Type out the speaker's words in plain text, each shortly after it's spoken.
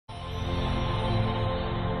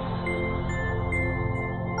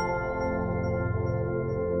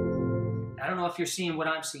don't know if you're seeing what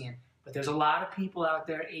I'm seeing, but there's a lot of people out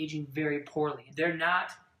there aging very poorly. They're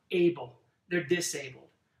not able. They're disabled.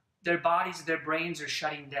 Their bodies, their brains are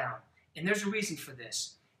shutting down. And there's a reason for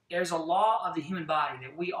this. There's a law of the human body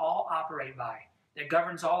that we all operate by that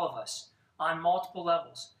governs all of us on multiple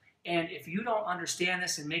levels. And if you don't understand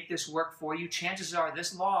this and make this work for you, chances are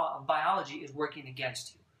this law of biology is working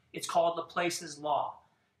against you. It's called LaPlace's law.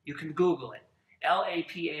 You can Google it.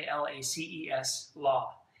 LaPlaces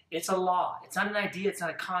law. It's a law. It's not an idea. It's not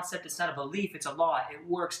a concept. It's not a belief. It's a law. It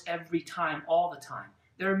works every time, all the time.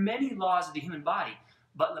 There are many laws of the human body,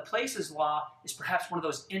 but LaPlace's law is perhaps one of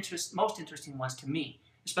those most interesting ones to me,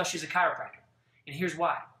 especially as a chiropractor. And here's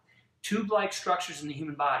why. Tube-like structures in the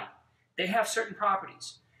human body, they have certain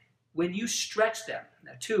properties. When you stretch them,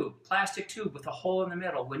 a tube, plastic tube with a hole in the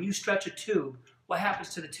middle, when you stretch a tube, what happens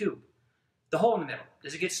to the tube? The hole in the middle,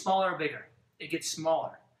 does it get smaller or bigger? It gets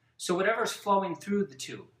smaller. So whatever's flowing through the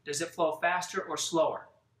tube, does it flow faster or slower?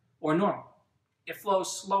 Or normal? It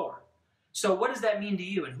flows slower. So what does that mean to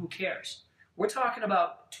you, and who cares? We're talking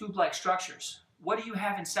about tube-like structures. What do you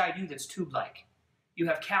have inside you that's tube-like? You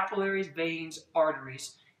have capillaries, veins,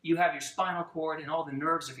 arteries. You have your spinal cord and all the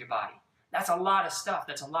nerves of your body. That's a lot of stuff.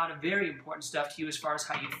 That's a lot of very important stuff to you as far as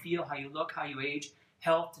how you feel, how you look, how you age,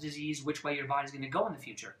 health, disease, which way your body's going to go in the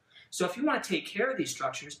future. So if you want to take care of these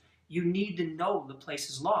structures, you need to know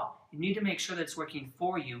LaPlace's law. You need to make sure that it's working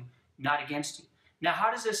for you, not against you. Now,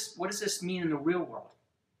 what does this mean in the real world?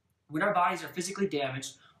 When our bodies are physically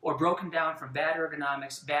damaged or broken down from bad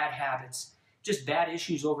ergonomics, bad habits, just bad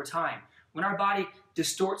issues over time, when our body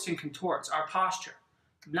distorts and contorts, our posture,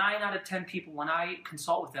 9 out of 10 people, when I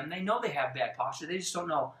consult with them, they know they have bad posture. They just don't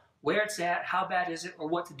know where it's at, how bad is it, or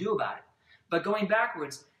what to do about it. But going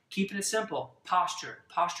backwards, keeping it simple, posture.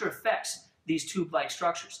 Posture affects these tube-like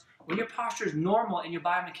structures. When your posture is normal and your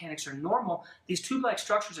biomechanics are normal, these tube-like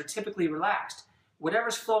structures are typically relaxed.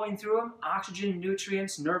 Whatever's flowing through them, oxygen,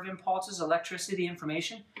 nutrients, nerve impulses, electricity,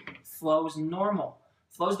 information, flows normal.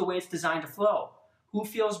 Flows the way it's designed to flow. Who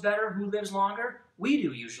feels better? Who lives longer? We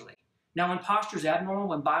do usually. Now, when posture is abnormal,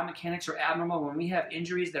 when biomechanics are abnormal, when we have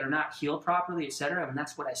injuries that are not healed properly, etc., and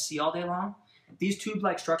that's what I see all day long, these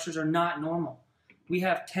tube-like structures are not normal. We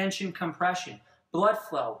have tension, compression, blood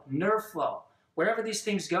flow, nerve flow. Wherever these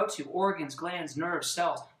things go to, organs, glands, nerves,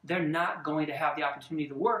 cells, they're not going to have the opportunity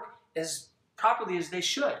to work as properly as they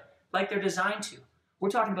should, like they're designed to. We're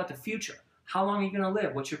talking about the future. How long are you going to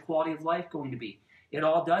live? What's your quality of life going to be? It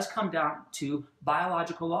all does come down to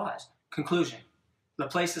biological laws. Conclusion.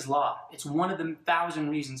 LaPlace's law. It's one of the 1,000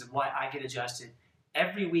 reasons of why I get adjusted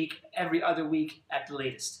every week, every other week at the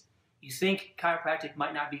latest. You think chiropractic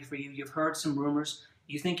might not be for you. You've heard some rumors.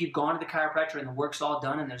 You think you've gone to the chiropractor and the work's all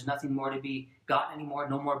done and there's nothing more to be gotten anymore,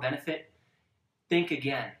 no more benefit. Think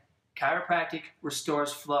again. Chiropractic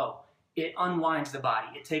restores flow. It unwinds the body.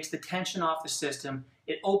 It takes the tension off the system.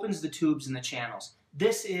 It opens the tubes and the channels.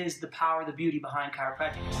 This is the power, the beauty behind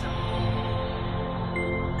chiropractic.